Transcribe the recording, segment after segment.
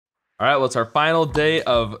All right, well, it's our final day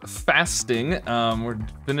of fasting. We're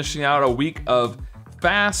finishing out a week of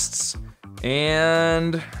fasts,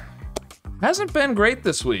 and hasn't been great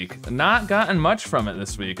this week. Not gotten much from it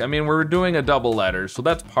this week. I mean, we're doing a double letter, so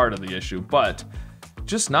that's part of the issue, but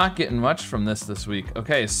just not getting much from this week.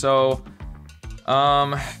 Okay, so,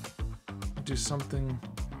 do something.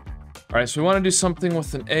 All right, so we want to do something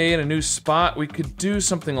with an A and a new spot. We could do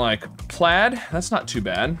something like plaid. That's not too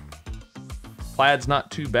bad. Plaid's not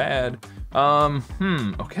too bad.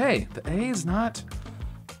 Okay, the A is not,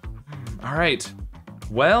 all right.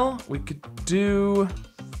 Well, we could do,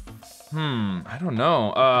 I don't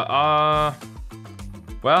know.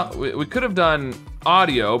 Well, we could have done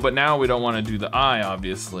audio, but now we don't want to do the I,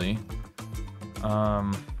 obviously.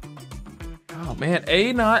 Oh man,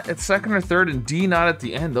 A not at second or third and D not at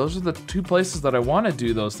the end. Those are the two places that I want to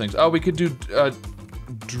do those things. Oh, we could do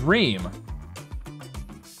dream.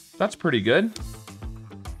 That's pretty good.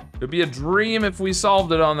 It'd be a dream if we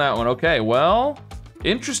solved it on that one. Okay, well,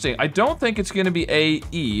 interesting. I don't think it's gonna be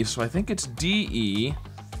A-E, so I think it's D-E.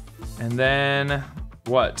 And then,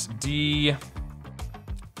 what? D-ban.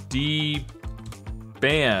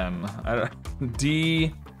 I don't,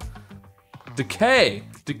 decay.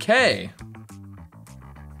 Decay.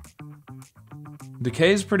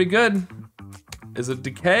 Decay's pretty good. Is it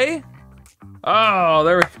decay? Oh,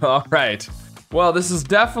 there we go, all right. Well, this has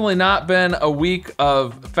definitely not been a week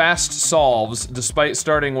of fast solves, despite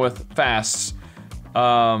starting with fasts.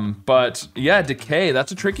 But yeah, decay,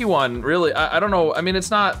 that's a tricky one, really. I don't know, I mean, it's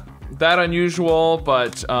not that unusual,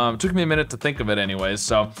 but it took me a minute to think of it anyways,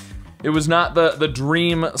 so it was not the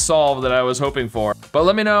dream solve that I was hoping for. But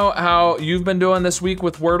let me know how you've been doing this week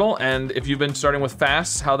with Wordle, and if you've been starting with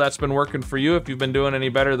fasts, how that's been working for you, if you've been doing any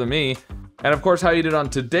better than me. And of course, how you did on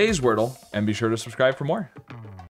today's Wordle, and be sure to subscribe for more.